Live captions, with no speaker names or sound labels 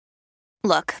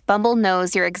Look, Bumble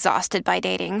knows you're exhausted by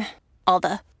dating. All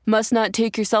the must not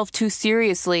take yourself too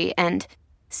seriously and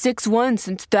 6'1"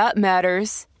 since that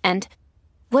matters. And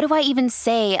what do I even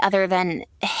say other than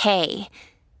hey?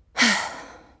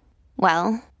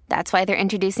 Well, that's why they're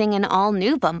introducing an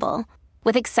all-new Bumble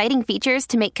with exciting features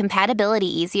to make compatibility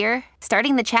easier,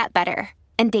 starting the chat better,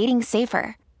 and dating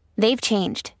safer. They've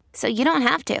changed, so you don't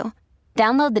have to.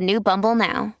 Download the new Bumble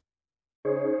now.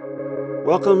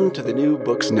 Welcome to the New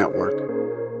Books Network.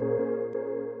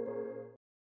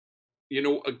 You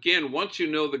know, again, once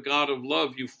you know the God of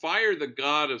love, you fire the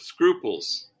God of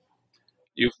scruples.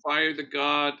 You fire the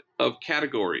God of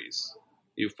categories.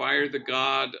 You fire the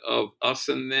God of us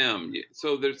and them.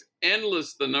 So there's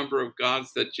endless the number of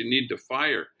gods that you need to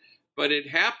fire. But it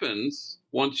happens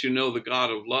once you know the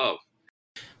God of love.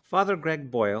 Father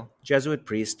Greg Boyle, Jesuit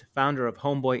priest, founder of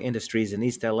Homeboy Industries in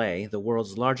East LA, the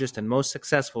world's largest and most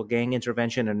successful gang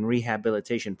intervention and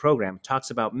rehabilitation program,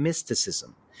 talks about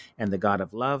mysticism and the God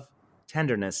of love,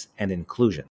 tenderness, and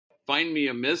inclusion. Find me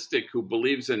a mystic who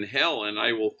believes in hell, and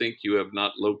I will think you have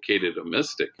not located a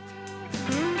mystic.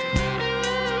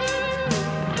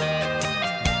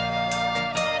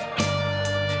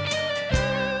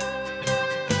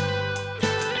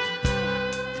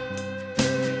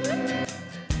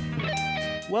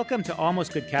 Welcome to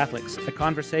Almost Good Catholics, a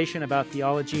conversation about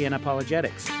theology and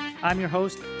apologetics. I'm your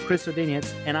host, Chris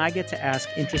Odinitz, and I get to ask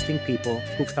interesting people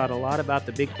who've thought a lot about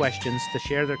the big questions to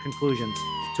share their conclusions,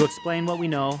 to explain what we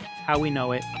know, how we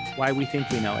know it, why we think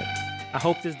we know it. I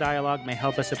hope this dialogue may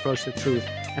help us approach the truth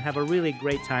and have a really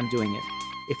great time doing it.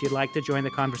 If you'd like to join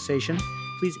the conversation,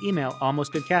 please email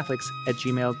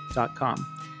almostgoodcatholics@gmail.com.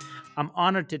 I'm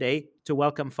honored today to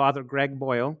welcome Father Greg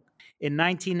Boyle. In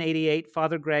 1988,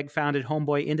 Father Greg founded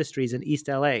Homeboy Industries in East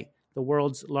LA, the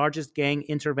world's largest gang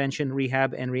intervention,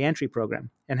 rehab, and reentry program,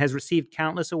 and has received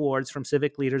countless awards from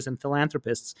civic leaders and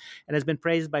philanthropists, and has been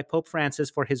praised by Pope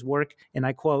Francis for his work, and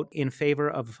I quote, in favor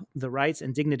of the rights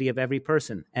and dignity of every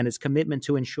person, and his commitment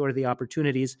to ensure the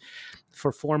opportunities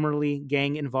for formerly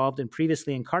gang-involved and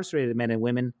previously incarcerated men and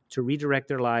women to redirect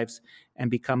their lives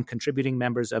and become contributing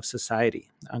members of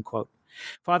society, unquote.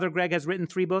 Father Greg has written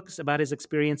 3 books about his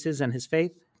experiences and his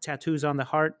faith: Tattoos on the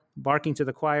Heart, Barking to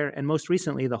the Choir, and most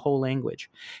recently, The Whole Language.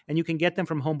 And you can get them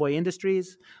from Homeboy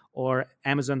Industries or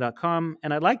Amazon.com.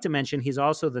 And I'd like to mention he's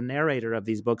also the narrator of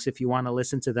these books if you want to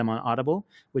listen to them on Audible,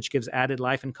 which gives added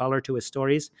life and color to his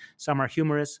stories. Some are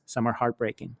humorous, some are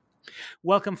heartbreaking.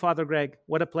 Welcome, Father Greg.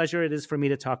 What a pleasure it is for me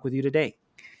to talk with you today.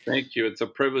 Thank you. It's a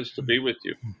privilege to be with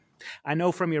you. I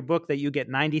know from your book that you get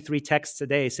 93 texts a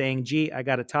day saying, gee, I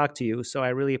got to talk to you. So I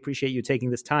really appreciate you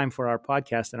taking this time for our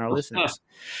podcast and our listeners.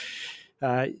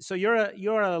 So you're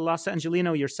a Los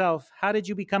Angelino yourself. How did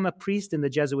you become a priest in the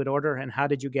Jesuit order, and how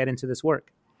did you get into this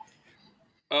work?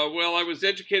 Well, I was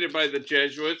educated by the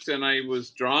Jesuits, and I was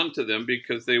drawn to them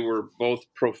because they were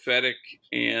both prophetic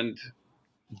and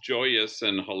joyous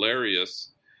and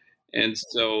hilarious. And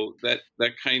so that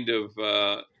kind of...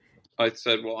 I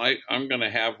said, well, I'm going to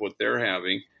have what they're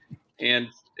having. And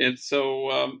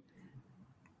so,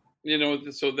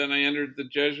 so then I entered the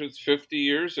Jesuits 50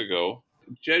 years ago.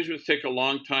 Jesuits take a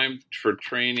long time for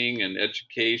training and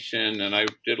education, and I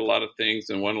did a lot of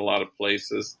things and went a lot of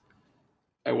places.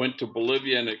 I went to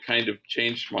Bolivia, and it kind of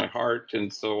changed my heart.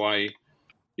 And so I,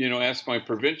 asked my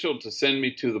provincial to send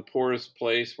me to the poorest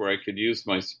place where I could use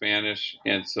my Spanish.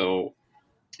 And so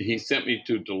he sent me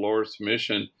to Dolores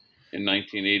Mission in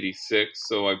 1986,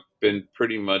 so I've been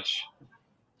pretty much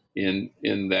in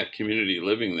that community,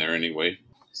 living there anyway,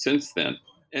 since then.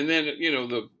 And then,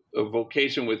 the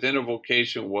vocation within a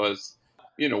vocation was,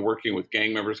 working with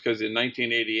gang members, because in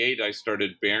 1988 I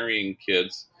started burying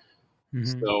kids.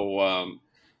 Mm-hmm. So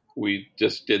we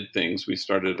just did things. We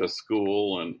started a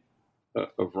school and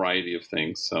a variety of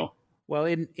things. So, well,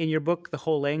 in your book, The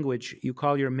Whole Language, you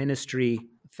call your ministry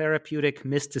therapeutic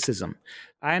mysticism.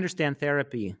 I understand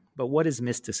therapy, but what is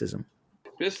mysticism?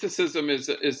 Mysticism is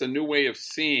a new way of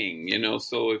seeing,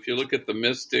 So if you look at the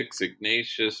mystics,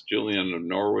 Ignatius, Julian of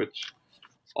Norwich,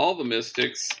 all the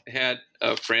mystics had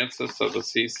Francis of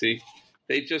Assisi.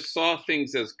 They just saw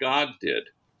things as God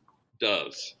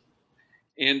does.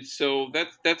 And so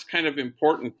that's kind of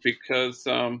important because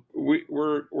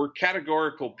we're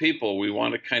categorical people. We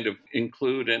want to kind of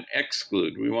include and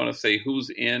exclude. We want to say who's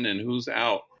in and who's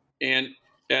out. And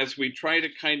as we try to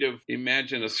kind of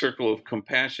imagine a circle of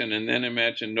compassion and then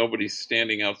imagine nobody's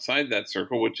standing outside that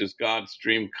circle, which is God's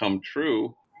dream come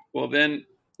true, well, then,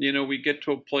 we get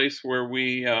to a place where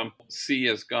we see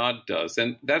as God does.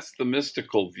 And that's the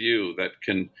mystical view that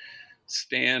can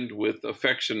stand with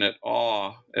affectionate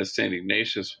awe, as St.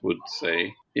 Ignatius would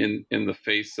say, in the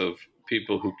face of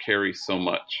people who carry so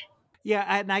much. Yeah,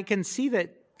 and I can see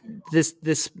that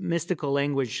this mystical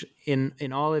language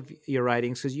in all of your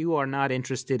writings, because you are not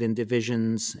interested in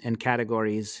divisions and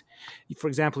categories. For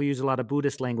example, you use a lot of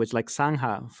Buddhist language like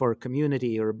Sangha for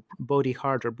community, or Bodhi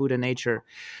heart, or Buddha nature.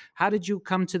 How did you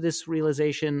come to this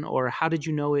realization, or how did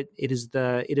you know it is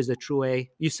the true way?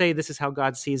 You say this is how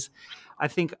God sees. I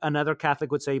think another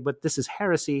Catholic would say, but this is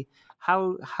heresy.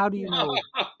 How do you know?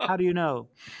 How do you know?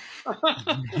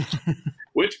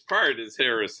 Which part is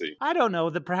heresy? I don't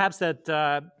know. Perhaps that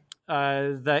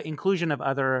the inclusion of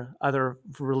other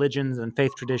religions and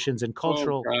faith traditions and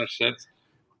cultural. Oh gosh, that's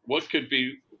what could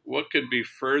be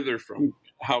further from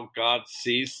how God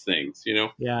sees things.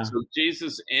 Yeah. So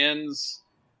Jesus ends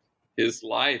his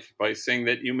life by saying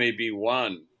that you may be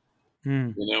one.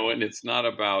 And it's not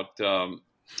about the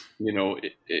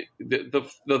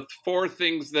four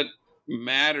things that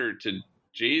mattered to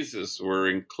Jesus were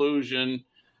inclusion.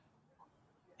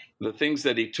 The things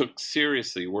that he took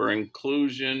seriously were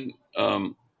inclusion,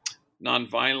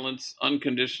 nonviolence,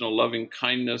 unconditional loving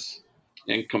kindness,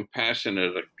 and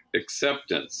compassionate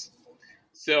acceptance.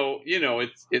 So,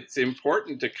 it's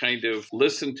important to kind of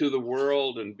listen to the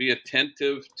world and be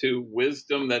attentive to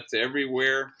wisdom that's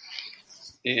everywhere.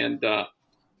 And I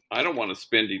don't want to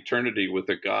spend eternity with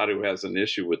a God who has an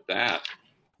issue with that.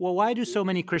 Well, why do so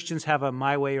many Christians have a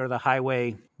my way or the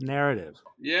highway narrative?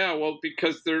 Yeah, well,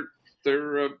 because they're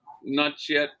not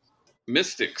yet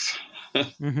mystics.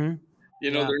 Mm-hmm.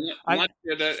 They're not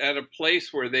yet at a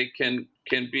place where they can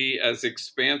be as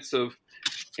expansive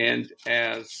and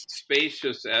as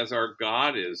spacious as our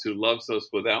God is, who loves us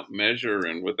without measure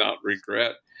and without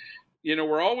regret.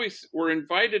 We're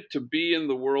invited to be in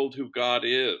the world who God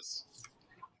is.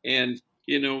 And,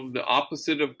 the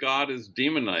opposite of God is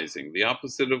demonizing. The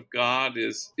opposite of God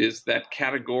is that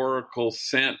categorical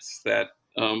sense that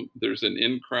there's an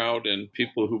in crowd and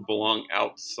people who belong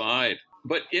outside.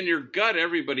 But in your gut,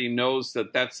 everybody knows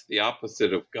that that's the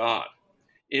opposite of God.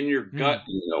 In your gut,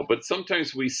 but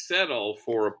sometimes we settle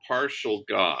for a partial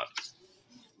God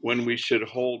when we should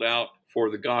hold out for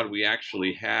the God we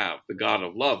actually have, the God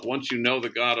of love. Once you know the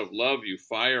God of love, you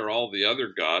fire all the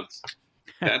other gods.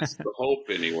 That's the hope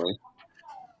anyway.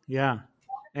 Yeah.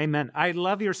 Amen. I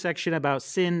love your section about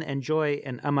sin and joy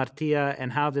and amartia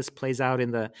and how this plays out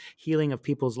in the healing of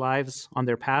people's lives on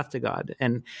their path to God.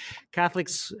 And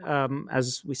Catholics,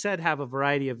 as we said, have a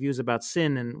variety of views about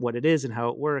sin and what it is and how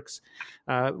it works.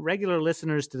 Regular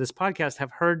listeners to this podcast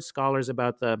have heard scholars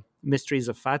about the mysteries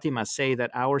of Fatima say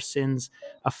that our sins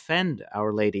offend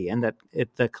Our Lady and that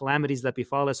the calamities that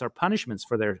befall us are punishments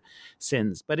for their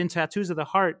sins. But in Tattoos of the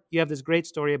Heart, you have this great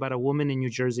story about a woman in New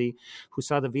Jersey who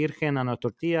saw the Virgen on a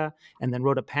tortilla and then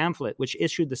wrote a pamphlet which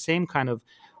issued the same kind of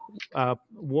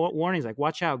warnings, like,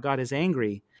 watch out, God is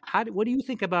angry. What do you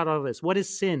think about all this? What is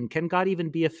sin? Can God even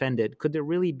be offended? Could there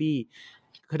really be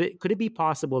Could it be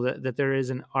possible that there is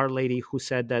an Our Lady who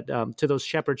said that to those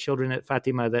shepherd children at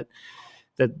Fatima that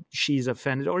she's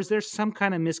offended? Or is there some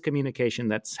kind of miscommunication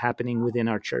that's happening within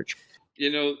our church?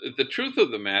 The truth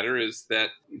of the matter is that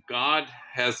God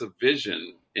has a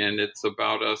vision, and it's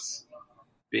about us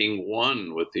being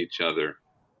one with each other.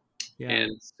 Yeah.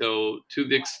 And so to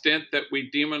the extent that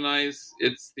we demonize,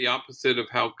 it's the opposite of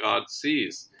how God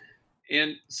sees.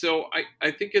 And so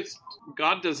I think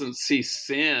God doesn't see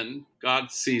sin. God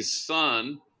sees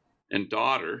son and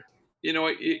daughter.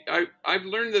 I've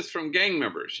learned this from gang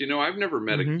members. I've never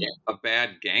met a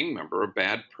bad gang member, a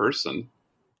bad person.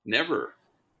 Never.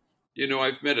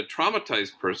 I've met a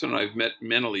traumatized person. I've met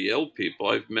mentally ill people.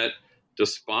 I've met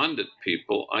despondent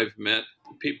people. I've met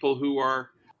people who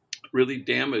are really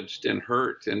damaged and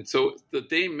hurt. And so the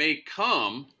day may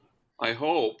come, I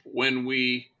hope, when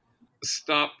we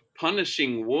stop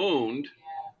punishing wound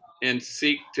and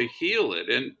seek to heal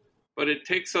it. But it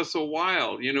takes us a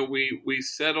while. We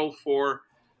settle for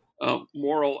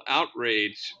moral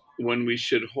outrage when we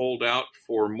should hold out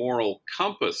for moral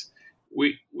compass.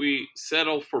 We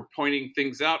settle for pointing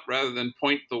things out rather than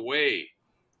point the way.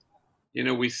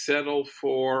 We settle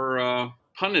for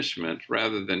punishment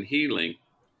rather than healing.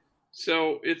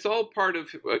 So it's all part of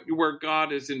where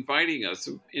God is inviting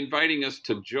us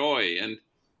to joy.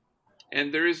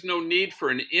 And there is no need for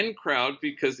an in crowd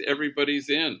because everybody's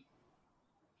in.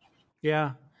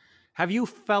 Yeah. Have you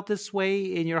felt this way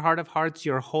in your heart of hearts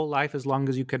your whole life, as long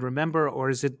as you can remember, or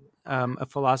is it a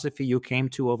philosophy you came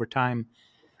to over time?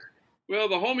 Well,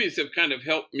 the homies have kind of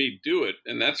helped me do it,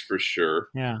 and that's for sure.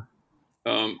 Yeah.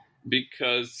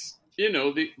 Because,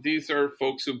 these are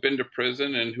folks who've been to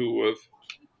prison and who have,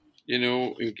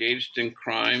 engaged in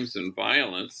crimes and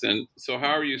violence. And so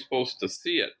how are you supposed to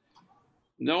see it?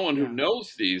 No one who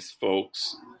knows these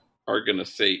folks are going to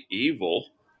say evil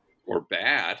or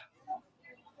bad.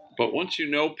 But once you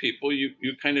know people, you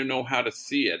kind of know how to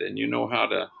see it and you know how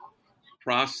to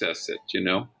process it,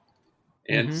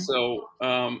 And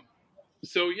Mm-hmm.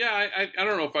 so yeah, I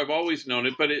don't know if I've always known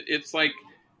it, but it's like,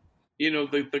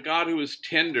 the God who is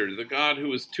tender, the God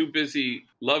who is too busy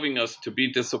loving us to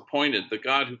be disappointed, the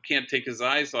God who can't take his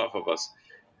eyes off of us.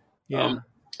 Yeah.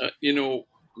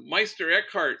 Meister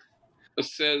Eckhart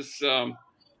says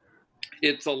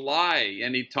it's a lie,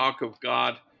 any talk of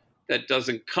God that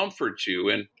doesn't comfort you.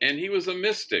 And he was a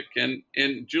mystic. And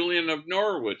Julian of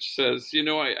Norwich says,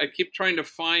 I keep trying to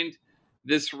find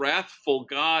this wrathful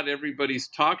God everybody's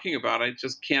talking about. I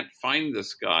just can't find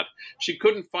this God. She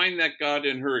couldn't find that God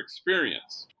in her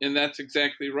experience. And that's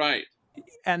exactly right.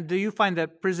 And do you find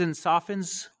that prison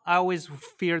softens? I always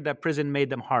feared that prison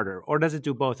made them harder, or does it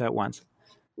do both at once?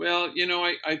 Well,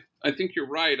 I think you're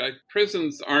right.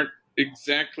 Prisons aren't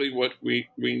exactly what we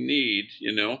need,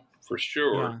 for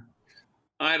sure. Yeah.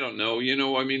 I don't know.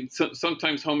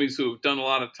 Sometimes homies who have done a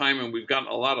lot of time, and we've gotten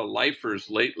a lot of lifers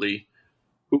lately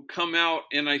who come out,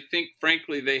 and I think,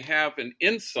 frankly, they have an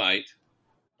insight,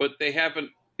 but they haven't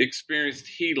experienced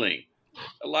healing.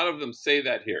 A lot of them say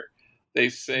that here. They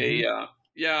say,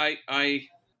 I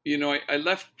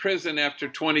left prison after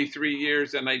 23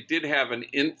 years, and I did have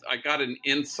I got an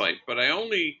insight, but I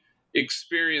only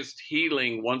experienced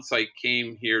healing once I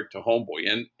came here to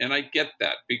Homeboy. And I get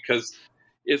that, because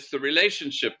it's the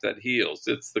relationship that heals.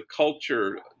 It's the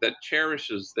culture that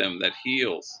cherishes them that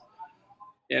heals.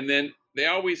 And then they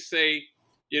always say,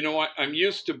 I'm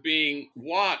used to being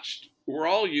watched. We're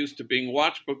all used to being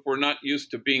watched, but we're not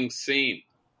used to being seen.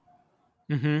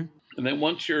 Mm-hmm. And then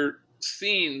once you're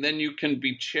seen, then you can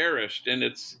be cherished. And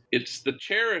it's the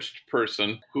cherished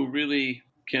person who really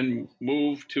can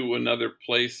move to another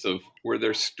place of where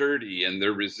they're sturdy and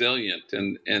they're resilient,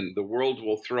 and the world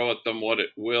will throw at them what it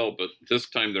will, but this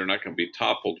time they're not going to be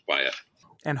toppled by it.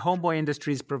 And Homeboy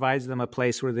Industries provides them a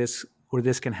place where this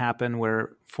can happen,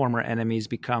 where former enemies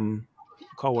become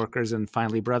coworkers and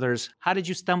finally brothers. How did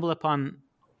you stumble upon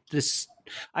this?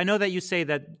 I know that you say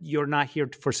that you're not here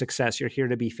for success. You're here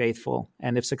to be faithful.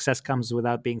 And if success comes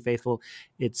without being faithful,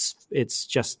 it's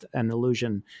just an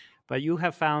illusion. But you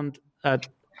have found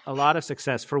a lot of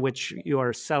success for which you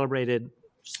are celebrated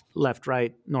left,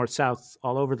 right, north, south,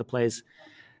 all over the place.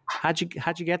 How'd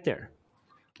you get there?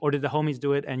 Or did the homies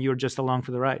do it and you're just along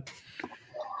for the ride?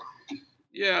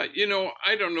 Yeah,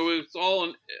 I don't know. It's all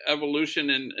an evolution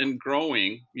and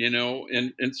growing,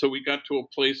 and so we got to a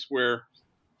place where,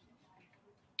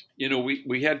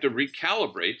 we had to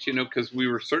recalibrate, because we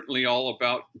were certainly all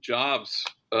about jobs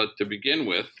to begin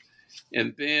with.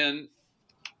 And then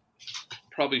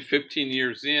probably 15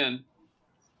 years in,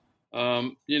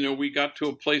 we got to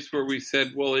a place where we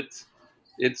said, well,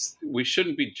 we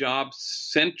shouldn't be job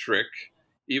centric,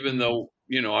 even though,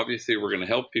 obviously we're going to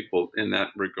help people in that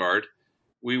regard.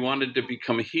 We wanted to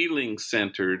become healing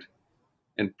centered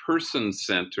and person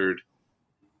centered,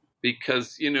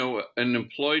 because, an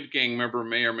employed gang member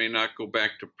may or may not go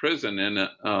back to prison, and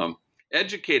an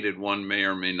educated one may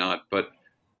or may not, but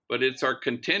it's our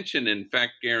contention, in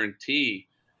fact, guarantee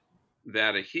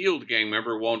that a healed gang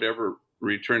member won't ever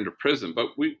return to prison. But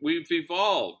we've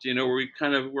evolved,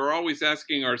 we're always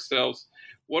asking ourselves,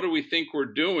 what do we think we're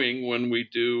doing when we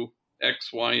do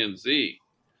X, Y, and Z?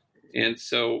 And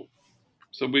so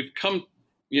we've come,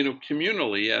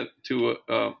 communally to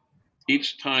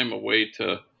each time a way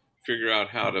to figure out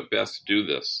how to best do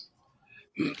this.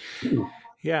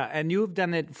 Yeah, and you've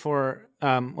done it for,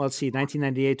 let's see,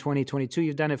 1998, 2022.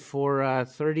 You've done it for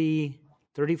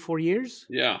 34 years?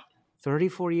 Yeah.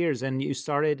 34 years. And you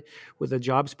started with a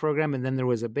jobs program, and then there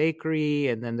was a bakery,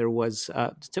 and then there was,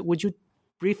 would you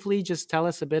briefly just tell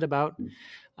us a bit about,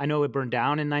 I know it burned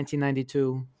down in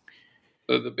 1992.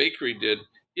 The bakery did.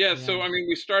 Yeah, so,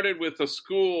 we started with a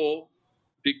school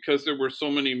because there were so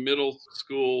many middle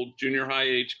school, junior high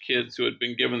age kids who had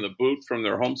been given the boot from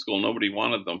their homeschool. Nobody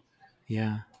wanted them.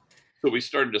 Yeah. So we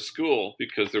started a school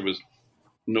because there was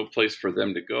no place for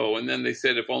them to go. And then they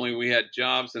said, if only we had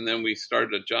jobs. And then we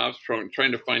started a jobs program,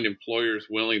 trying to find employers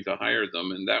willing to hire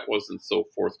them. And that wasn't so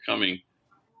forthcoming.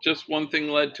 Just one thing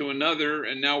led to another.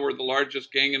 And now we're the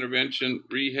largest gang intervention,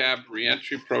 rehab,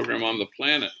 reentry program on the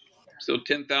planet. So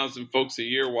 10,000 folks a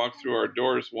year walk through our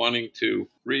doors wanting to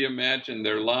reimagine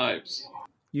their lives.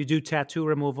 You do tattoo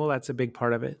removal. That's a big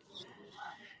part of it.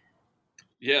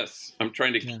 Yes. I'm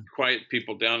trying to quiet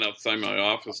people down outside my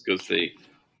office because they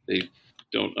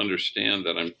don't understand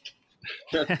that I'm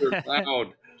they're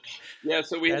loud. Yeah,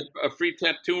 so we had a free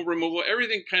tattoo removal.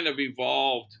 Everything kind of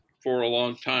evolved for a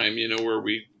long time, where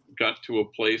we got to a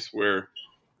place where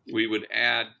we would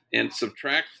add and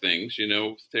subtract things,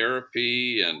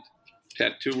 therapy and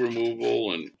tattoo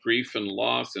removal and grief and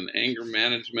loss and anger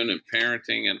management and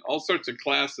parenting and all sorts of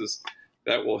classes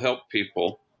that will help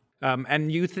people.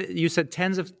 And you said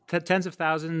tens of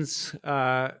thousands.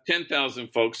 10,000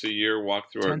 folks a year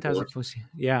walk through 10,000 folks.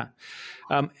 Yeah.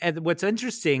 And what's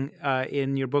interesting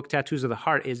in your book, Tattoos of the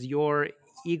Heart, is your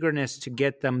eagerness to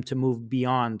get them to move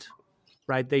beyond.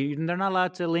 Right? They're not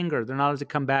allowed to linger. They're not allowed to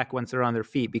come back once they're on their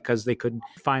feet because they could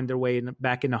find their way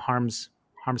back into harm's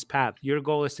path. Your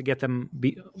goal is to get them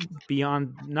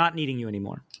beyond not needing you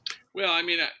anymore. Well, I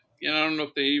mean, I don't know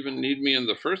if they even need me in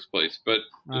the first place, but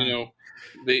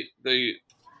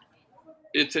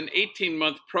it's an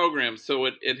 18-month program, so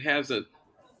it has a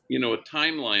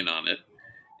timeline on it,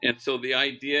 and so the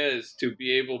idea is to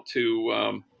be able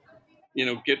to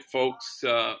get folks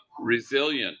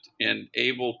resilient and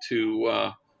able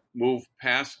to move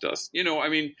past us.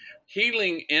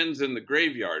 Healing ends in the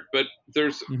graveyard, but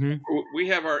we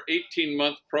have our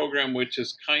 18-month program, which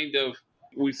is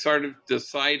we sort of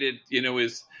decided,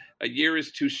 is a year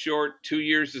is too short, 2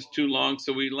 years is too long.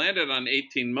 So we landed on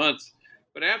 18 months.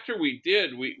 But after we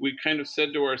did, we kind of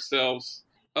said to ourselves,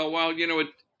 oh, well,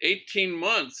 18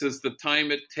 months is the time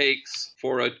it takes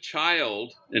for a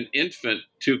child, an infant,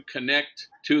 to connect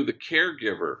to the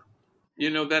caregiver.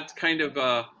 That's kind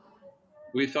of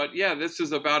we thought, this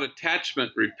is about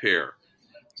attachment repair.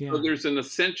 Yeah. So there's an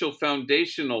essential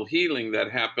foundational healing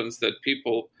that happens that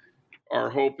our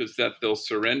hope is that they'll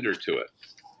surrender to it.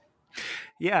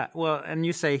 Yeah, well, and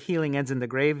you say healing ends in the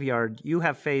graveyard. You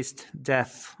have faced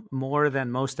death more than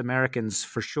most Americans,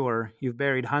 for sure. You've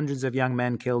buried hundreds of young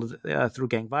men killed through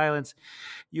gang violence.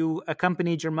 You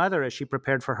accompanied your mother as she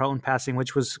prepared for her own passing,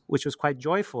 which was quite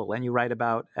joyful, and you write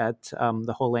about at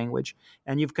The Whole Language.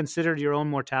 And you've considered your own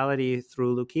mortality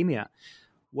through leukemia.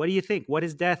 What do you think? What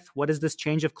is death? What is this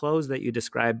change of clothes that you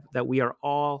describe that we are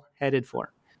all headed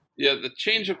for? Yeah, the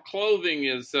change of clothing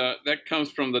is that comes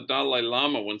from the Dalai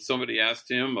Lama when somebody asked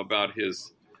him about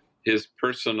his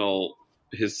personal,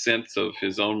 his sense of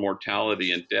his own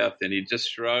mortality and death, and he just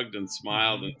shrugged and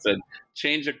smiled and said,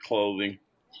 "Change of clothing,"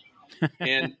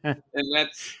 and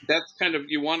that's kind of,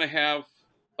 you want to have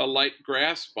a light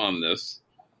grasp on this,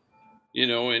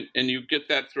 and you get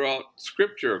that throughout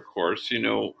Scripture, of course,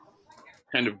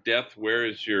 kind of death, where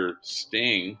is your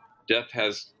sting? Death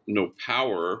has no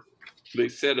power. They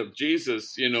said of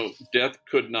Jesus, death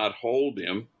could not hold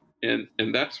him, and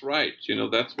that's right.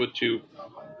 That's what you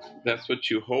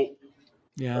hope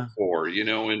for.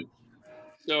 And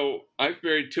so I've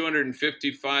buried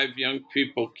 255 young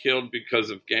people killed because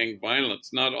of gang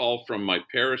violence. Not all from my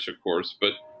parish, of course,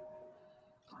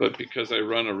 but because I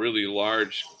run a really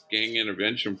large gang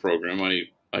intervention program,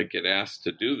 I get asked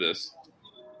to do this,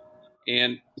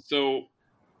 and so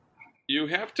you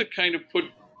have to kind of put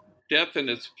death in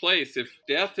its place. If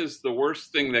death is the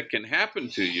worst thing that can happen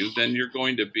to you, then you're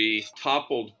going to be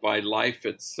toppled by life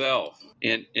itself,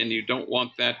 and you don't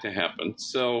want that to happen.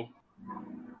 So,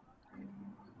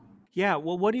 yeah.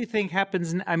 Well, what do you think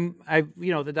happens?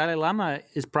 The Dalai Lama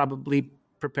is probably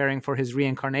preparing for his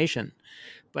reincarnation,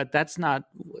 but that's not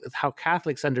how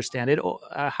Catholics understand it.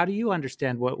 How do you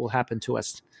understand what will happen to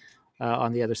us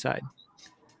on the other side?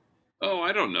 Oh,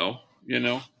 I don't know.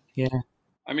 Yeah.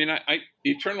 I mean,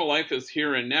 eternal life is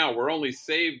here and now. We're only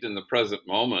saved in the present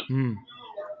moment.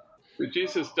 But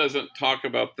Jesus doesn't talk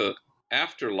about the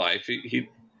afterlife. He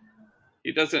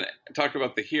doesn't talk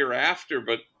about the hereafter,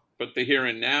 but the here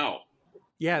and now.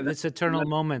 Yeah, this eternal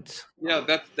moment. Yeah,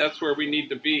 that's where we need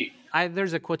to be.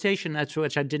 There's a quotation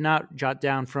which I did not jot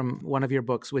down from one of your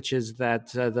books, which is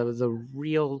that the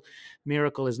real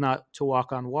miracle is not to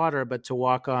walk on water, but to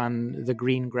walk on the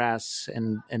green grass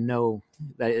and know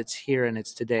that it's here and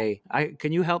it's today.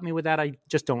 Can you help me with that? I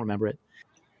just don't remember it.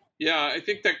 Yeah, I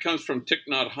think that comes from Thich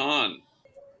Nhat Hanh.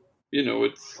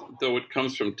 Though it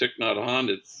comes from Thich Nhat Hanh,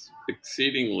 it's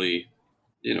exceedingly,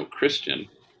 Christian.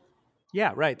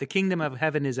 Yeah, right. The kingdom of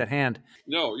heaven is at hand.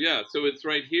 No, yeah. So it's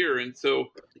right here. And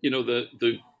so,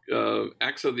 the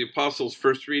Acts of the Apostles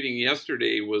first reading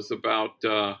yesterday was about,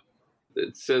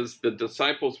 it says the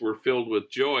disciples were filled with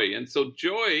joy. And so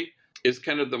joy is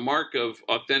kind of the mark of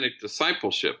authentic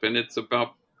discipleship. And it's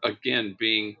about, again,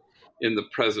 being in the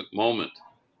present moment.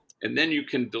 And then you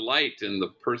can delight in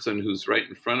the person who's right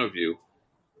in front of you.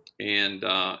 And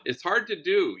it's hard to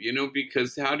do,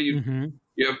 because how do you...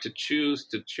 You have to choose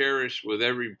to cherish with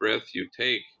every breath you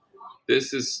take.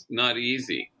 This is not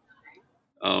easy,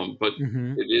 but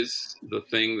it is the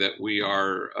thing that we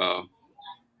are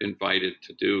invited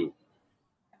to do.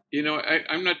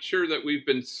 I'm not sure that we've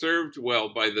been served well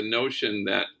by the notion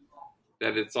that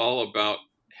it's all about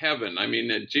heaven. I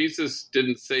mean, Jesus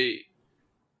didn't say,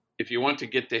 if you want to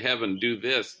get to heaven, do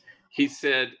this. He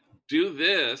said, do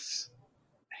this,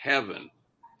 heaven.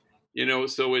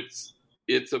 So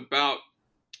it's about,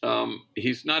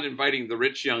 he's not inviting the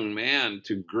rich young man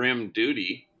to grim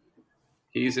duty.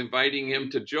 He's inviting him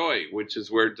to joy, which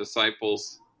is where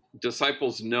disciples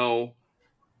know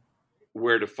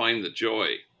where to find the joy.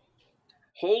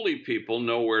 Holy people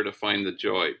know where to find the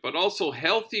joy, but also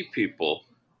healthy people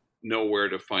know where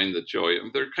to find the joy.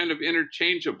 They're kind of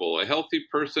interchangeable. A healthy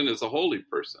person is a holy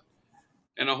person,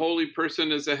 and a holy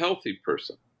person is a healthy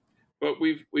person. But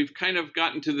we've kind of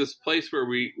gotten to this place where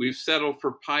we've settled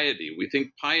for piety. We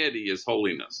think piety is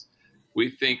holiness. We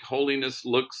think holiness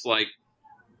looks like,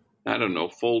 I don't know,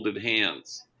 folded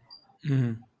hands.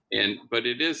 Mm-hmm. But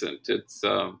it isn't. It's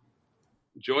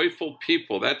joyful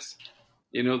people. That's,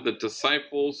 the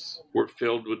disciples were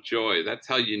filled with joy. That's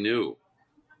how you knew.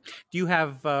 Do you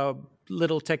have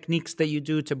little techniques that you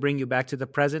do to bring you back to the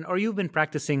present, or you've been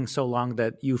practicing so long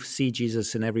that you see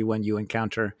Jesus in everyone you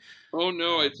encounter? Oh,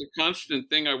 no, it's a constant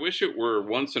thing. I wish it were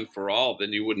once and for all,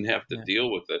 then you wouldn't have to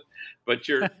deal with it. But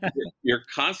you're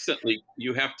constantly,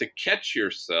 you have to catch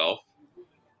yourself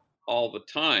all the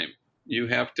time. You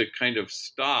have to kind of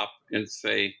stop and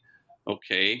say,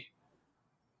 okay,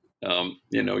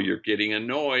 you're getting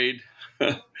annoyed.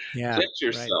 Catch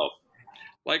yourself. Right.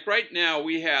 Like right now,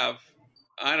 we have,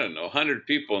 100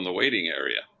 people in the waiting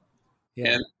area,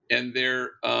 and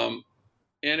they're, and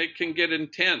it can get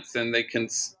intense, and they can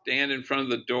stand in front of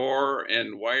the door,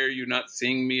 and why are you not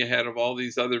seeing me ahead of all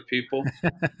these other people?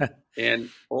 And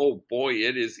oh boy,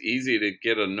 it is easy to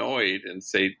get annoyed and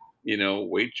say,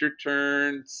 wait your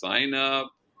turn, sign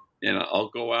up, and I'll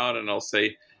go out and I'll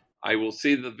say, I will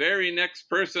see the very next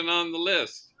person on the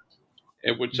list,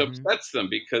 which upsets them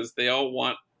because they all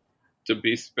want to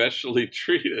be specially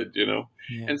treated,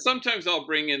 And sometimes I'll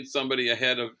bring in somebody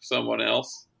ahead of someone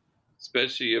else,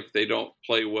 especially if they don't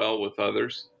play well with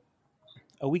others.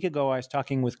 A week ago, I was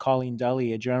talking with Colleen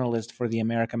Dully, a journalist for the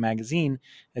America magazine,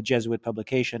 a Jesuit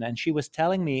publication, and she was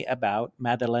telling me about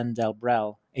Madeleine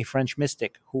Delbrel, a French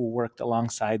mystic who worked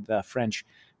alongside the French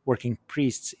working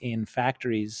priests in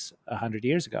factories 100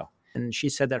 years ago. And she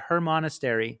said that her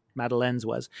monastery, Madeleine's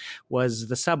was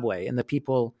the subway and the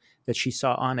people that she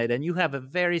saw on it. And you have a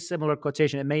very similar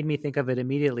quotation. It made me think of it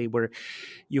immediately, where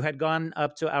you had gone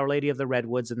up to Our Lady of the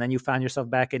Redwoods and then you found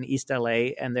yourself back in East LA,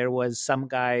 and there was some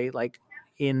guy like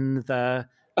in the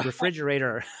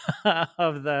refrigerator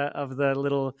of the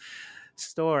little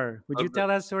store. Would you tell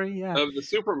that story? Yeah. Of the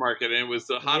supermarket. And it was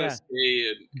the hottest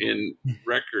day in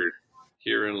record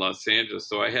here in Los Angeles.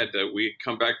 So we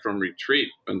come back from retreat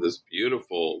in this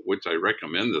beautiful, which I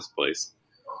recommend this place,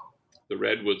 the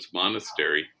Redwoods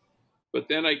Monastery. But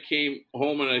then I came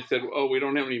home and I said, we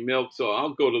don't have any milk, so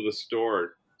I'll go to the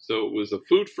store. So it was a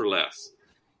food for less.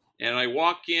 And I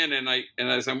walk in, and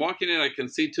as I'm walking in, I can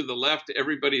see to the left,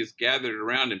 everybody is gathered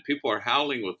around and people are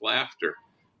howling with laughter.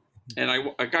 And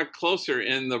I got closer,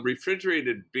 in the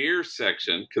refrigerated beer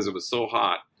section, because it was so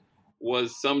hot,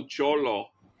 was some cholo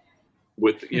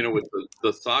with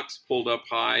the socks pulled up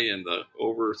high and the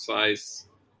oversized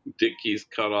Dickies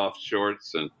cut off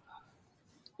shorts and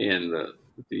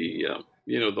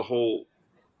the whole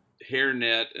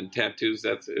hairnet and tattoos.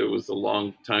 It was a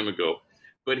long time ago,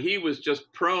 but he was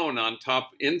just prone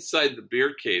inside the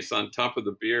beer case on top of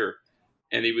the beer,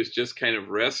 and he was just kind of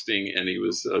resting, and he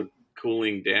was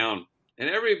cooling down, and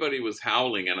everybody was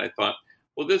howling, and I thought,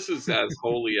 well, this is as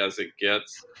holy as it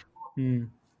gets.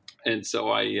 And so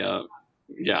I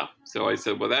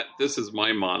said, well, this is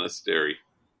my monastery.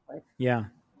 Yeah.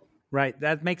 Right.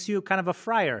 That makes you kind of a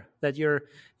friar, that you're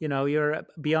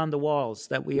beyond the walls,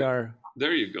 that we are.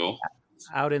 There you go.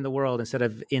 Out in the world instead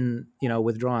of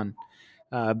withdrawn.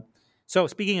 So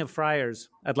speaking of friars,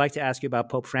 I'd like to ask you about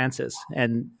Pope Francis.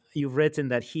 And you've written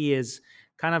that he is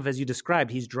kind of, as you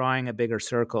described, he's drawing a bigger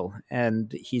circle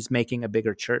and he's making a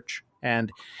bigger church.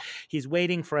 And he's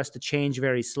waiting for us to change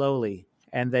very slowly,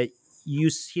 and that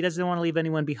he doesn't want to leave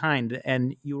anyone behind.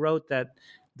 And you wrote that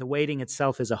the waiting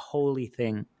itself is a holy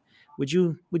thing. Would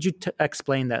you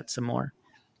explain that some more?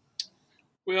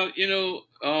 Well,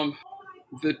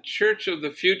 the church of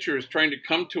the future is trying to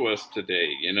come to us today.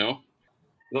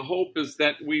 The hope is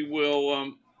that we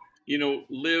will,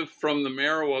 live from the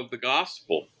marrow of the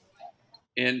gospel,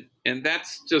 and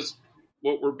that's just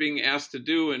what we're being asked to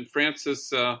do. And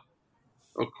Francis, of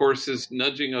course, is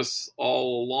nudging us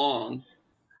all along.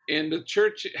 And the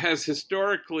church has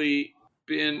historically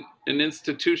been an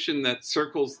institution that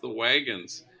circles the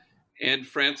wagons. And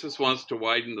Francis wants to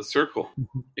widen the circle.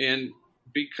 And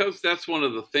because that's one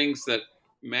of the things that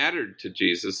mattered to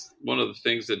Jesus, one of the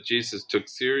things that Jesus took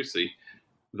seriously,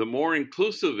 the more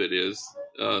inclusive it is,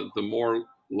 the more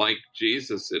like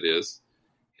Jesus it is.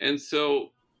 And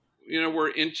so,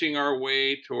 we're inching our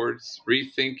way towards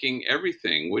rethinking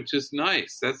everything, which is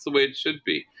nice. That's the way it should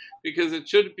be, because it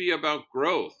should be about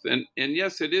growth. And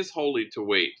yes, it is holy to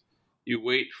wait. You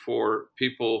wait for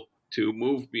people to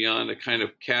move beyond a kind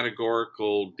of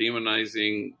categorical,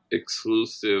 demonizing,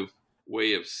 exclusive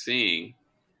way of seeing,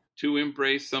 to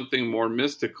embrace something more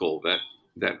mystical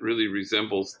that really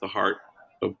resembles the heart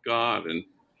of God. And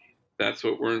that's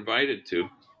what we're invited to.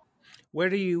 Where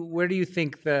do you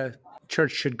think the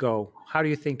church should go? How do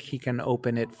you think he can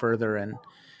open it further? And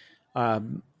I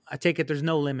take it there's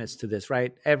no limits to this,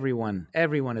 right? Everyone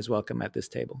is welcome at this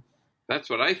table. That's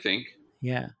what I think.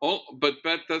 Yeah. Oh, but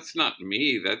that's not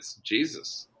me. That's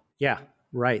Jesus. Yeah.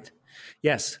 Right.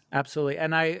 Yes, absolutely.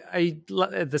 And I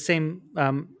the same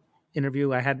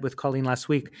interview I had with Colleen last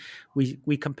week,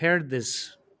 we compared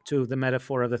this to the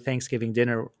metaphor of the Thanksgiving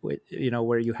dinner,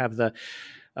 where you have the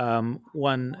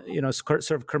one,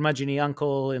 sort of curmudgeon-y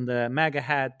uncle in the MAGA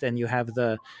hat, and you have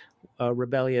the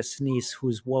rebellious niece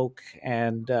who's woke,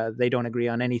 and they don't agree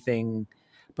on anything,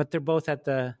 but they're both at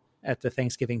the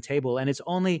Thanksgiving table. And it's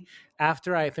only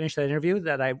after I finished that interview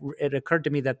that it occurred to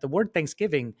me that the word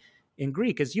Thanksgiving in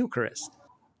Greek is Eucharist.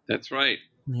 That's right.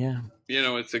 Yeah.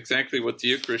 It's exactly what the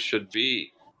Eucharist should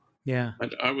be. Yeah.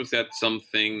 I was at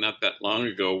something not that long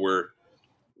ago where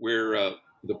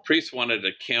the priest wanted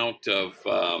a count of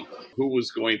who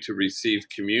was going to receive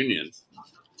communion.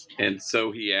 And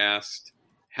so he asked,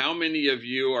 how many of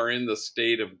you are in the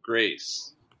state of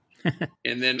grace?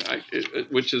 And then,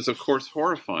 which is, of course,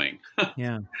 horrifying.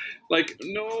 Yeah. Like,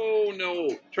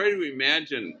 no, try to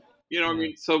imagine.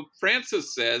 So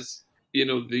Francis says,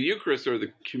 the Eucharist or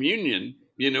the communion,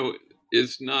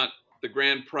 is not the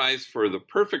grand prize for the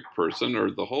perfect person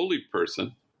or the holy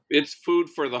person. It's food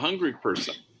for the hungry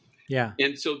person. Yeah.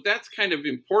 And so that's kind of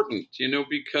important,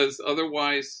 because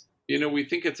otherwise, we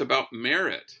think it's about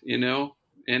merit,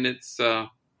 and it's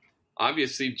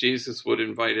obviously Jesus would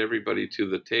invite everybody to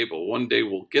the table. One day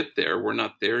we'll get there. We're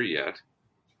not there yet.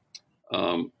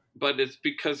 But it's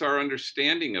because our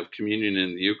understanding of communion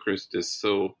and the Eucharist is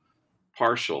so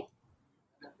partial.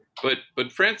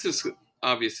 But Francis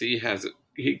obviously has it.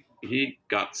 He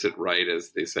got it right,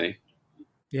 as they say.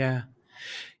 Yeah.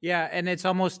 Yeah, and it's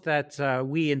almost that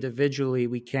we individually,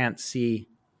 we can't see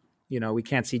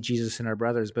Jesus in our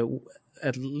brothers, but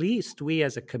at least we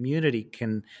as a community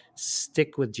can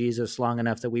stick with Jesus long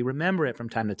enough that we remember it from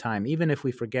time to time, even if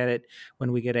we forget it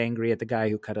when we get angry at the guy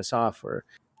who cut us off. Or,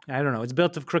 I don't know, it's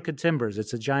built of crooked timbers.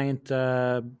 It's a giant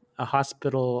a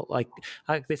hospital, like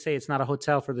they say, it's not a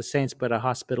hotel for the saints, but a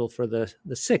hospital for the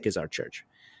sick is our church.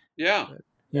 Yeah.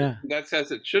 Yeah. That's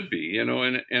as it should be, and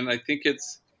I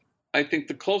think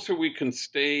the closer we can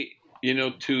stay,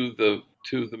 to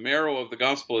the marrow of the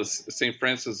gospel, as St.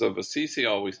 Francis of Assisi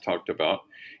always talked about,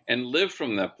 and live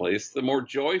from that place, the more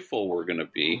joyful we're going to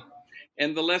be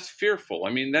and the less fearful.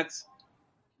 I mean, that's,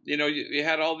 you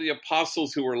had all the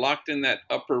apostles who were locked in that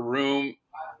upper room,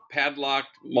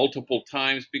 padlocked multiple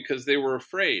times because they were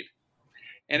afraid.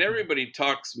 And everybody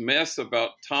talks mess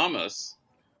about Thomas,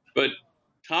 but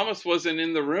Thomas wasn't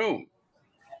in the room.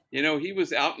 He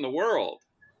was out in the world.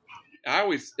 I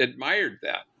always admired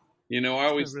that. I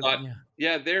always thought,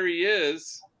 yeah, there he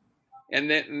is. And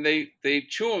then they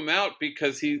chew him out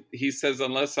because he says,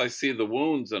 unless I see the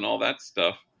wounds and all that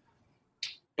stuff.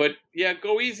 But yeah,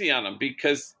 go easy on him,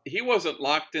 because he wasn't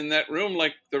locked in that room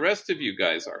like the rest of you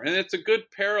guys are. And it's a good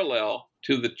parallel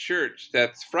to the church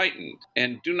that's frightened.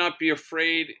 And do not be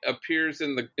afraid appears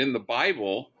in the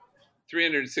Bible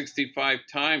 365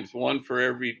 times, one for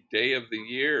every day of the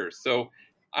year. So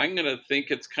I'm going to think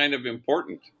it's kind of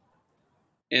important.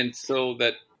 And so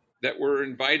that we're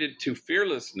invited to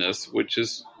fearlessness, which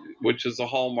is a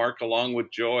hallmark, along with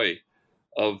joy,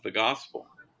 of the gospel.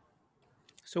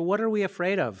 So what are we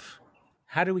afraid of?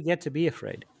 How do we get to be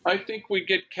afraid? I think we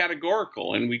get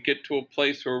categorical, and we get to a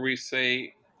place where we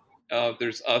say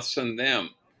there's us and them,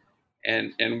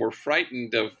 and we're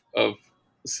frightened of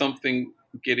something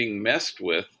getting messed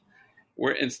with,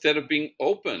 where instead of being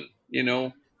open,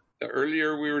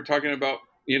 earlier we were talking about,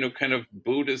 kind of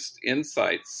Buddhist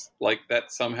insights, like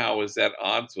that somehow is at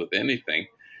odds with anything.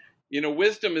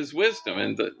 Wisdom is wisdom,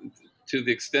 and to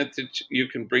the extent that you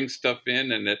can bring stuff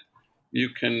in and that you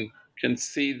can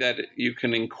see that you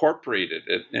can incorporate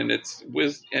it, and it's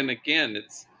wisdom. And again,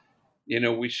 it's,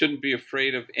 we shouldn't be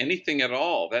afraid of anything at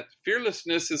all. That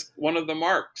fearlessness is one of the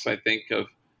marks, I think, of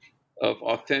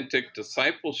authentic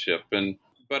discipleship.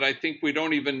 But I think we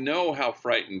don't even know how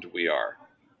frightened we are.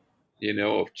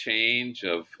 of change,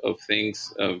 of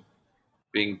things, of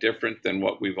being different than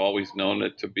what we've always known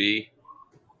it to be.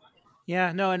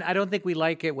 Yeah, no, and I don't think we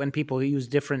like it when people use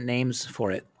different names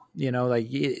for it. Like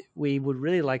we would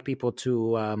really like people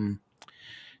to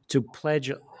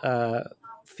pledge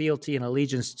fealty and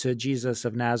allegiance to Jesus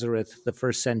of Nazareth, the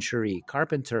first century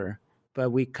carpenter, but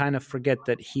we kind of forget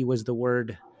that he was the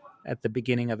Word at the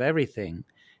beginning of everything.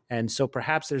 And so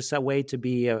perhaps there's a way to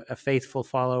be a faithful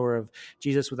follower of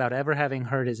Jesus without ever having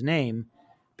heard his name,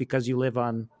 because you live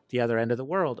on the other end of the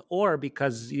world, or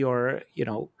because your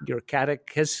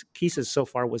catechesis so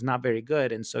far was not very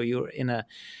good, and so you're in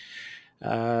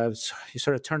you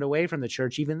sort of turned away from the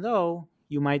church, even though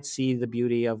you might see the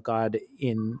beauty of God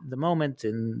in the moment,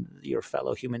 in your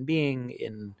fellow human being,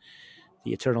 in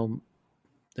the eternal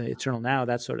now,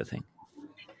 that sort of thing.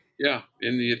 Yeah,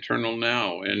 in the eternal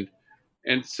now,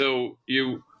 and so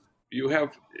you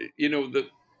have the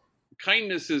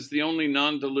kindness is the only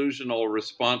non-delusional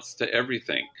response to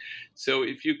everything. So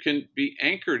if you can be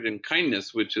anchored in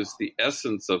kindness, which is the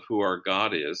essence of who our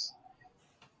God is,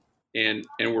 and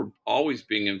we're always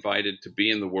being invited to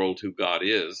be in the world who God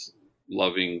is,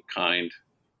 loving, kind,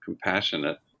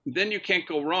 compassionate, then you can't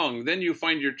go wrong. Then you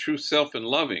find your true self in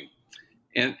loving.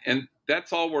 And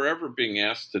that's all we're ever being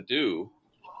asked to do,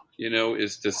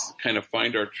 is to kind of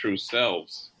find our true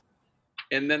selves.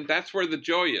 And then that's where the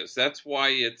joy is. That's why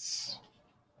it's,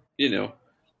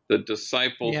 the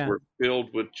disciples were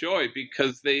filled with joy,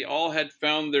 because they all had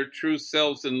found their true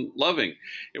selves in loving.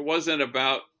 It wasn't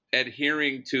about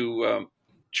adhering to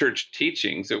church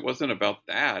teachings. It wasn't about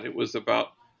that. It was about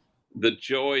the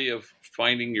joy of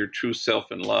finding your true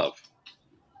self in love.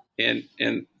 And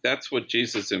that's what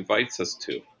Jesus invites us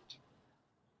to.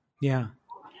 Yeah.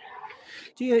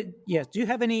 Do you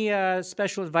have any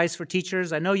special advice for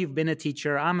teachers? I know you've been a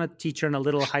teacher. I'm a teacher in a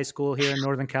little high school here in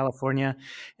Northern California.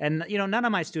 And, none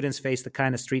of my students face the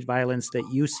kind of street violence that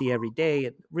you see every day,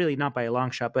 really not by a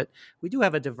long shot. But we do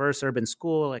have a diverse urban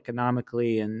school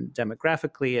economically and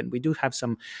demographically. And we do have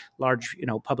some large,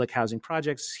 public housing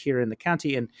projects here in the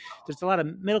county. And there's a lot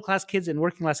of middle-class kids and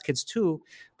working-class kids too.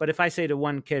 But if I say to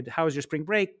one kid, "How was your spring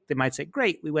break?" they might say,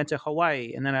 "Great, we went to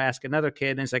Hawaii." And then I ask another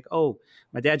kid, and it's like, "Oh,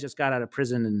 my dad just got out of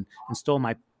prison and stole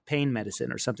my pain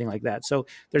medicine," or something like that. So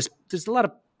there's a lot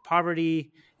of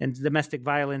poverty and domestic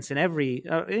violence in every,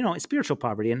 spiritual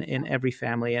poverty in every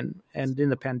family. And in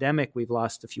the pandemic, we've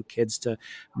lost a few kids to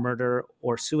murder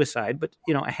or suicide, but,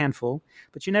 a handful.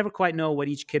 But you never quite know what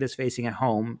each kid is facing at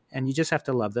home, and you just have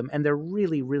to love them. And they're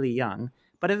really, really young.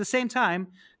 But at the same time,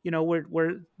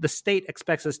 we're the state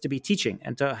expects us to be teaching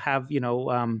and to have,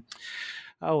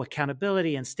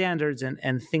 accountability and standards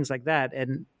and things like that.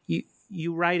 And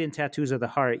you write in Tattoos of the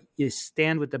Heart, you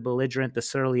stand with the belligerent, the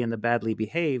surly, and the badly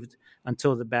behaved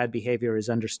until the bad behavior is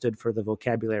understood for the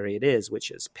vocabulary it is,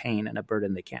 which is pain and a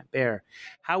burden they can't bear.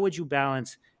 How would you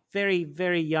balance very,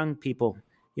 very young people,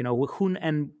 who,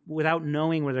 and without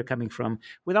knowing where they're coming from,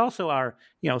 with also our,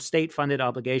 state-funded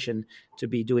obligation to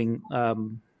be doing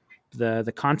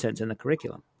the content and the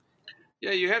curriculum?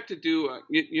 Yeah, you have to do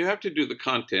the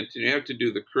content and you have to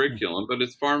do the curriculum, but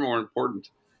it's far more important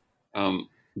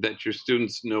that your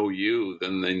students know you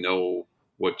than they know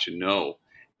what you know.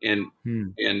 And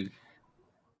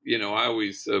I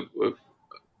always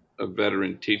a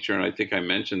veteran teacher, and I think I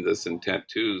mentioned this in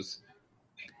Tattoos,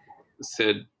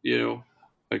 said,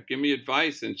 give me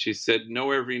advice, and she said,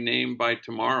 know every name by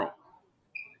tomorrow.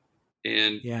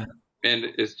 And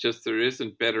it's just, there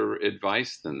isn't better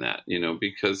advice than that,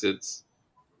 because it's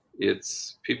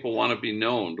people want to be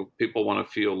known. People want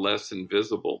to feel less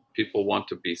invisible. People want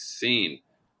to be seen.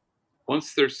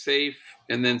 Once they're safe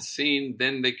and then seen,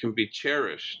 then they can be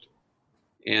cherished.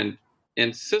 And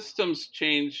systems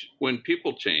change when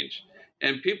people change,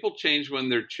 and people change when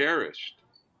they're cherished.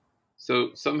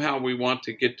 So somehow we want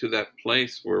to get to that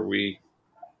place where we,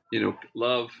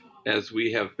 love as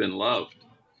we have been loved.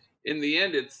 In the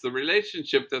end, it's the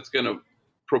relationship that's going to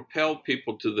propel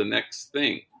people to the next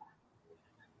thing.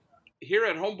 Here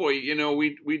at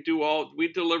Homeboy, we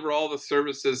deliver all the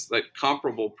services that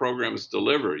comparable programs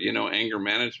deliver, anger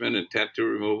management and tattoo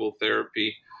removal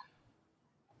therapy,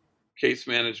 case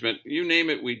management, you name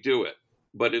it, we do it.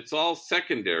 But it's all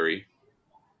secondary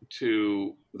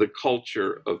to the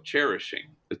culture of cherishing.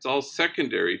 It's all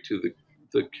secondary to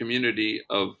the community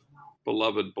of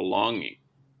beloved belonging.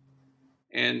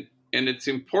 And it's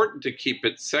important to keep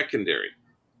it secondary.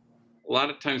 A lot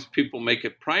of times people make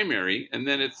it primary, and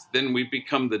then we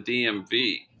become the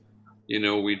DMV.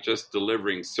 We're just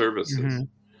delivering services.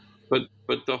 Mm-hmm.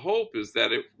 But the hope is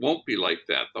that it won't be like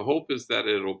that. The hope is that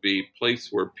it'll be a place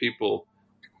where people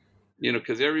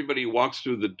because everybody who walks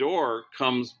through the door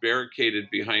comes barricaded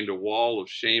behind a wall of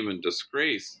shame and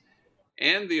disgrace.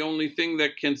 And the only thing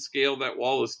that can scale that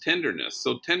wall is tenderness.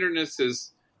 So tenderness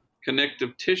is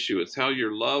connective tissue. It's how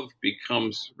your love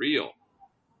becomes real.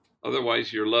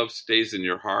 Otherwise, your love stays in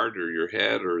your heart or your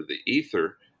head or the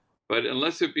ether. But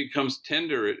unless it becomes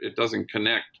tender, it doesn't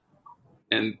connect.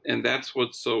 And that's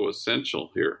what's so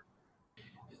essential here.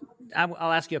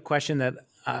 I'll ask you a question that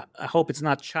I hope it's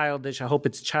not childish. I hope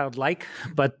it's childlike.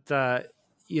 But,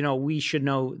 we should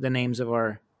know the names of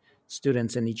our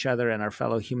students and each other and our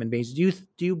fellow human beings. Do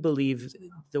you believe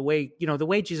the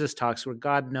way Jesus talks, where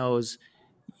God knows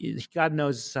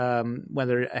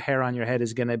whether a hair on your head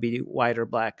is going to be white or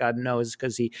black? God knows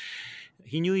because he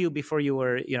knew you before you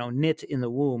were, knit in the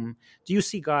womb. Do you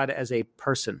see God as a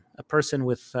person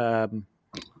with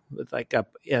like a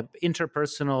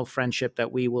interpersonal friendship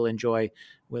that we will enjoy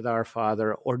with our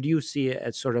Father? Or do you see it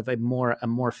as sort of a more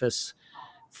amorphous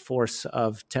force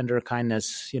of tender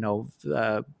kindness,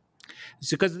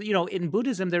 because, in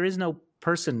Buddhism, there is no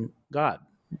person God.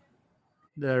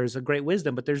 There's a great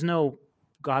wisdom, but there's no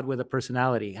God with a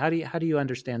personality. How do you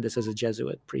understand this as a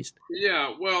Jesuit priest?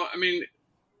 Yeah, well, I mean,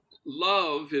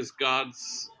 love is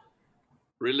God's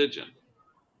religion.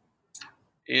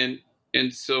 And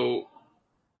so,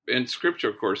 and Scripture,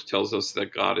 of course, tells us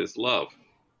that God is love.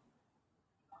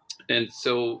 And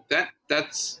so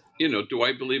that's, do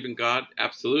I believe in God?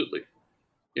 Absolutely.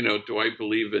 Do I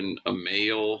believe in a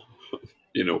male,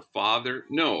 father?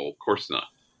 No, of course not.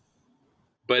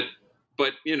 But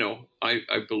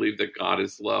I believe that God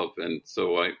is love. And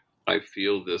so I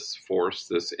feel this force,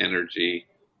 this energy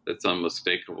that's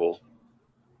unmistakable.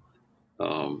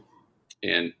 And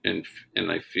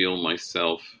I feel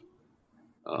myself,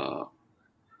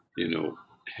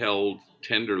 held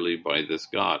tenderly by this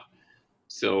God.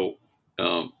 So,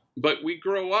 but we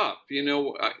grow up,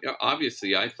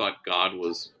 obviously I thought God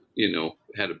was,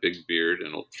 had a big beard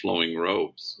and flowing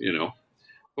robes,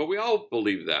 but we all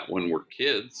believe that when we're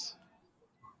kids.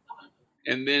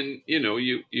 And then,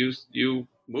 you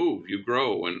move, you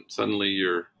grow, and suddenly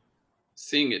you're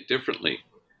seeing it differently.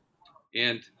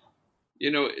 And,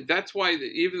 that's why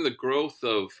even the growth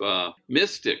of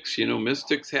mystics,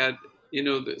 mystics had,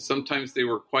 sometimes they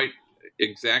were quite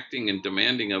exacting and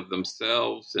demanding of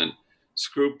themselves and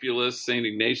scrupulous. St.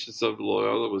 Ignatius of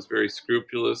Loyola was very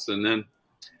scrupulous.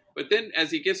 But then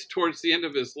as he gets towards the end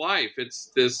of his life,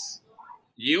 it's this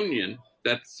union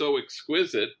that's so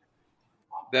exquisite,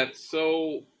 that's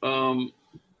so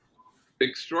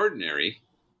extraordinary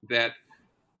that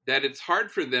it's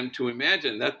hard for them to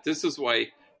imagine. That this is why,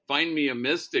 find me a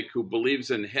mystic who believes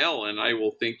in hell and I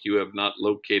will think you have not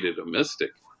located a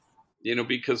mystic.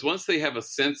 Because once they have a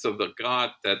sense of the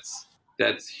God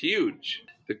that's huge,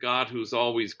 the God who's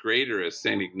always greater, as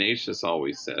St. Ignatius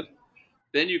always said,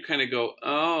 then you kind of go,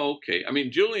 oh, okay. I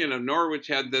mean, Julian of Norwich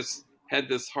had this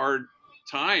hard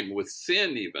time with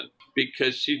sin, even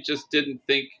because she just didn't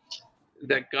think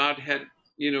that God had,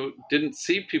 didn't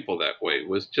see people that way. It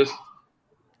was just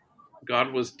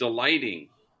God was delighting.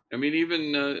 I mean,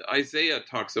 even Isaiah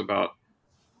talks about,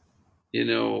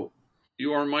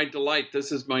 you are my delight.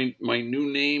 This is my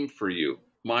new name for you,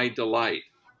 my delight.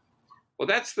 Well,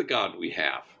 that's the God we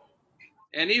have.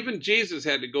 And even Jesus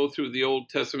had to go through the Old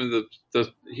Testament,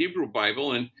 the Hebrew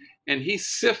Bible, and he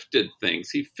sifted things.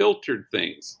 He filtered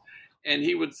things. And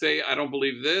he would say, I don't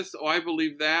believe this. Oh, I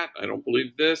believe that. I don't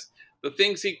believe this. The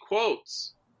things he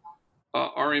quotes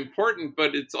are important,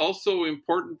 but it's also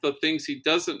important the things he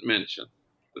doesn't mention,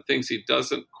 the things he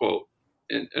doesn't quote.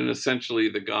 And essentially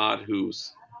the God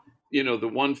who's, the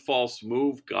one false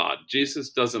move God. Jesus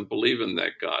doesn't believe in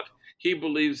that God. He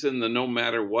believes in the no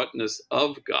matter whatness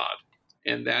of God.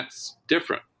 And that's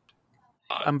different.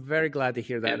 I'm very glad to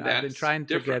hear that. I've been trying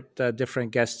to get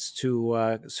different guests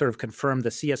to sort of confirm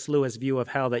the C.S. Lewis view of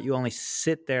hell, that you only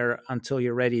sit there until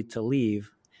you're ready to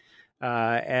leave.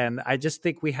 And I just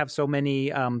think we have so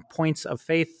many points of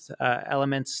faith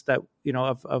elements that,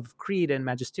 of creed and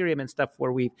magisterium and stuff,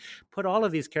 where we put all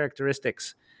of these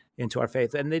characteristics into our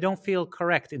faith, and they don't feel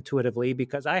correct intuitively,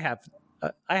 because I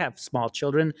have small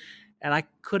children, and I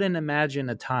couldn't imagine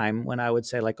a time when I would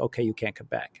say, like, okay, you can't come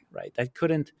back, right?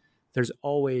 There's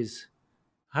always,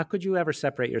 how could you ever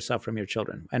separate yourself from your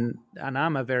children? And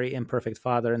I'm a very imperfect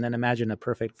father, and then imagine a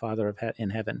perfect father in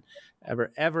heaven,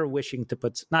 ever wishing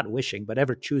to not wishing, but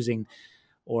ever choosing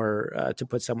or to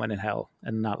put someone in hell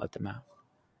and not let them out.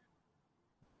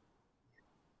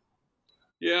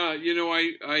 Yeah,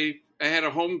 I had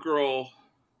a homegirl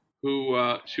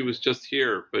who she was just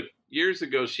here, but years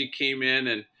ago she came in,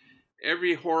 and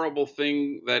every horrible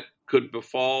thing that could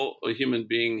befall a human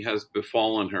being has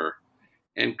befallen her.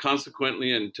 and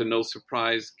consequently, and to no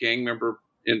surprise, gang member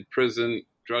in prison,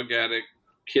 drug addict,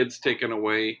 kids taken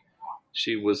away.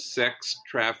 She was sex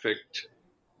trafficked.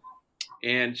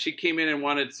 And she came in and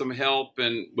wanted some help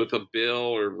and with a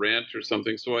bill or rent or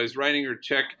something. So I was writing her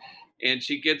check, and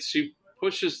she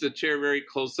pushes the chair very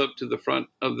close up to the front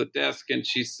of the desk, and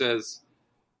she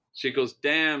goes,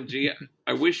 "Damn, gee,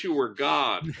 I wish you were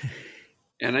God."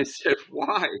 And I said,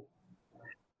 "Why?"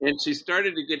 And she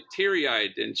started to get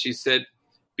teary-eyed, and she said,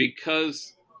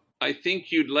 "Because I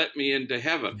think you'd let me into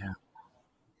heaven." Yeah.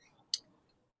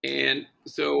 And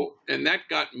that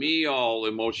got me all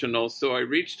emotional. So I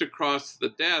reached across the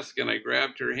desk and I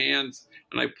grabbed her hands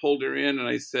and I pulled her in and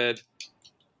I said,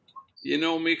 "You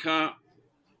know, Mika,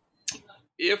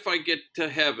 if I get to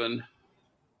heaven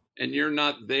and you're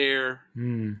not there,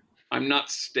 I'm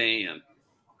not staying."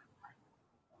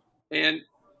 And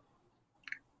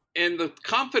the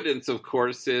confidence, of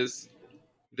course, is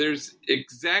there's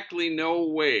exactly no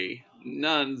way,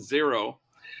 none, zero,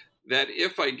 that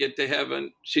if I get to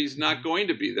heaven, she's not going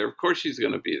to be there. Of course she's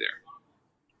going to be there.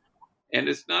 And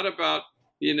it's not about,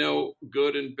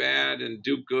 good and bad and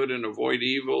do good and avoid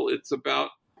evil. It's about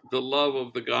the love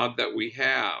of the God that we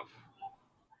have.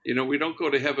 We don't go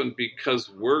to heaven because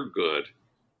we're good.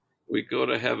 We go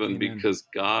to heaven Amen. because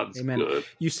God's Amen. good.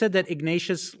 You said that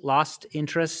Ignatius lost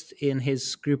interest in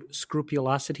his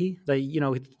scrupulosity.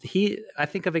 I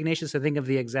think of Ignatius, I think of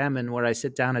the examen where I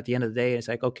sit down at the end of the day and it's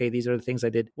like, okay, these are the things I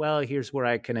did well. Here's where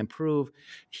I can improve.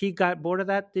 He got bored of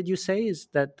that, did you say? Is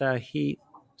that he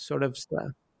sort of...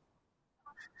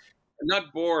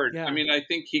 Not bored. Yeah. I mean, I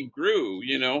think he grew,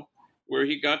 where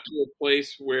he got to a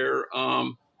place where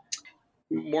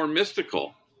more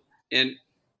mystical. And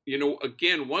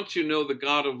again, once you know the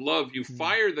God of love, you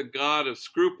fire the God of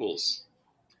scruples.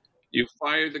 You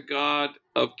fire the God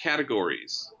of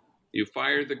categories. You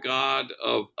fire the God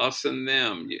of us and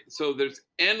them. So there's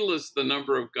endless the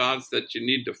number of gods that you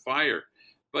need to fire.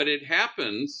 But it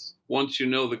happens once you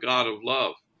know the God of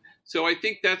love. So I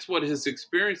think that's what his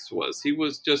experience was. He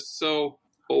was just so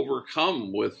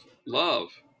overcome with love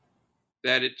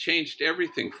that it changed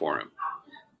everything for him.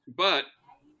 But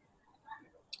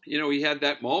he had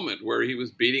that moment where he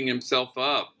was beating himself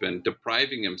up and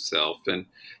depriving himself and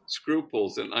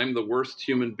scruples and I'm the worst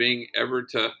human being ever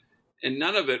and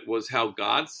none of it was how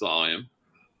God saw him.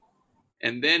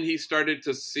 And then he started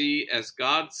to see as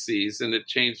God sees, and it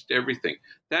changed everything.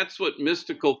 That's what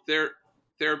mystical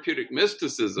therapeutic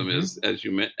mysticism is, as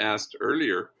you asked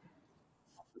earlier.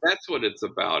 That's what it's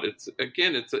about. It's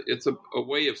a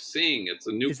way of seeing. It's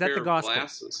a new pair of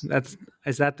glasses.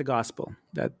 Is that the gospel?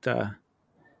 That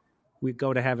we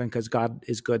go to heaven because God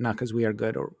is good, not because we are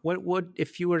good? Or what would,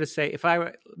 if you were to say,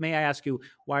 may I ask you,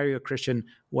 why are you a Christian?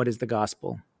 What is the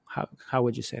gospel? How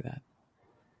would you say that?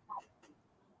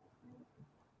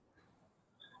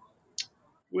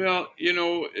 Well,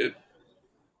 the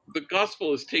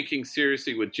gospel is taking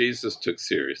seriously what Jesus took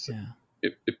seriously. Yeah.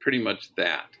 It pretty much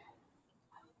that.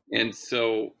 And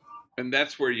so, and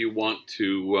that's where you want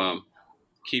to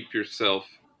keep yourself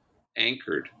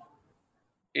anchored.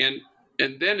 And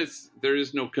then there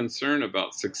is no concern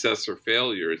about success or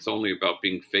failure. It's only about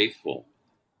being faithful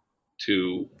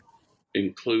to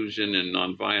inclusion and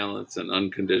nonviolence and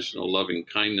unconditional loving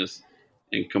kindness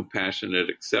and compassionate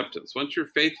acceptance. Once you're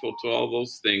faithful to all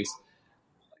those things,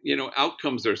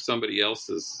 outcomes are somebody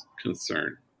else's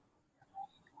concern.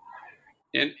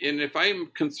 And if I'm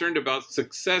concerned about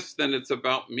success, then it's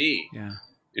about me. Yeah.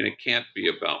 And it can't be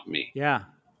about me. Yeah.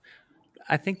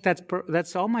 I think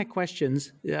that's all my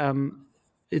questions.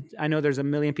 I know there's a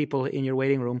million people in your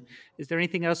waiting room. Is there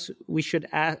anything else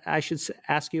I should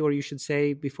ask you or you should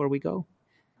say before we go?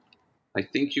 I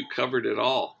think you covered it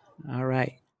all. All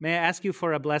right. May I ask you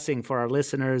for a blessing for our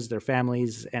listeners, their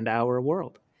families, and our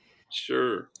world?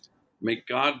 Sure. May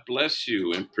God bless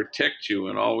you and protect you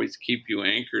and always keep you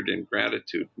anchored in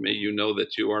gratitude. May you know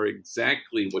that you are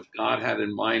exactly what God had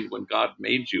in mind when God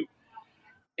made you.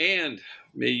 And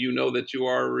may you know that you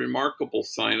are a remarkable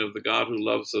sign of the God who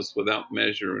loves us without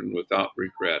measure and without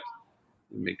regret.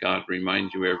 And may God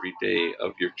remind you every day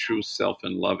of your true self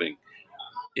and loving.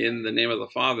 In the name of the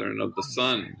Father and of the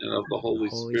Son and of the Holy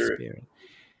Spirit.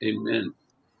 Amen.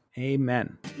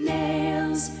 Amen.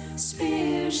 Nails,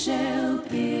 spear shall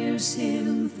pierce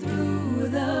him through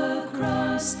the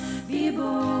cross. Be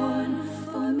born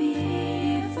for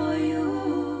me, for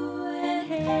you, and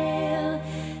hail,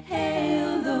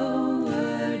 hail the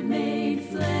Word made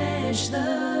flesh,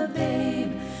 the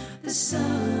babe, the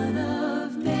Son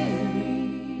of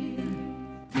Mary.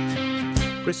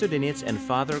 Chris Udinitz and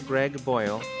Father Greg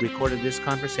Boyle recorded this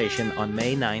conversation on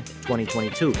May 9th,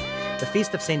 2022. The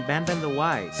Feast of St. Banban the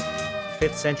Wise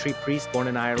 5th century priest born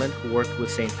in Ireland who worked with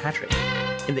St. Patrick.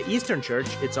 In the Eastern Church,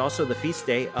 it's also the feast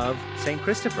day of St.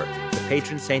 Christopher, the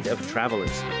patron saint of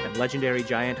travelers, and legendary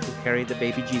giant who carried the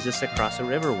baby Jesus across a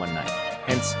river one night,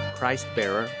 hence Christ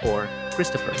Bearer or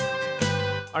Christopher.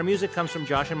 Our music comes from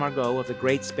Josh and Margot of the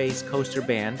Great Space Coaster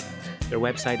Band. Their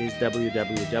website is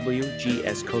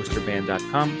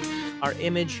www.gscoasterband.com. Our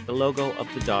image, the logo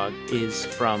of the dog, is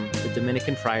from the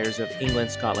Dominican Friars of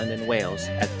England, Scotland, and Wales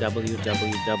at www.op.org.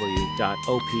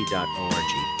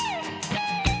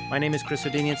 My name is Chris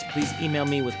Odinius. Please email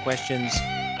me with questions,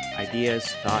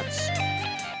 ideas, thoughts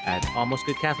at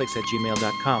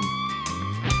almostgoodcatholics@gmail.com.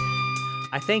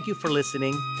 I thank you for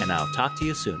listening, and I'll talk to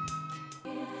you soon.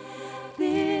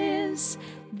 This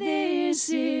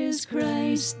is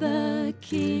Christ the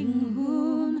King,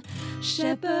 whom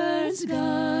shepherds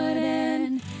guard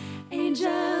and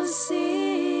angels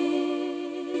sing.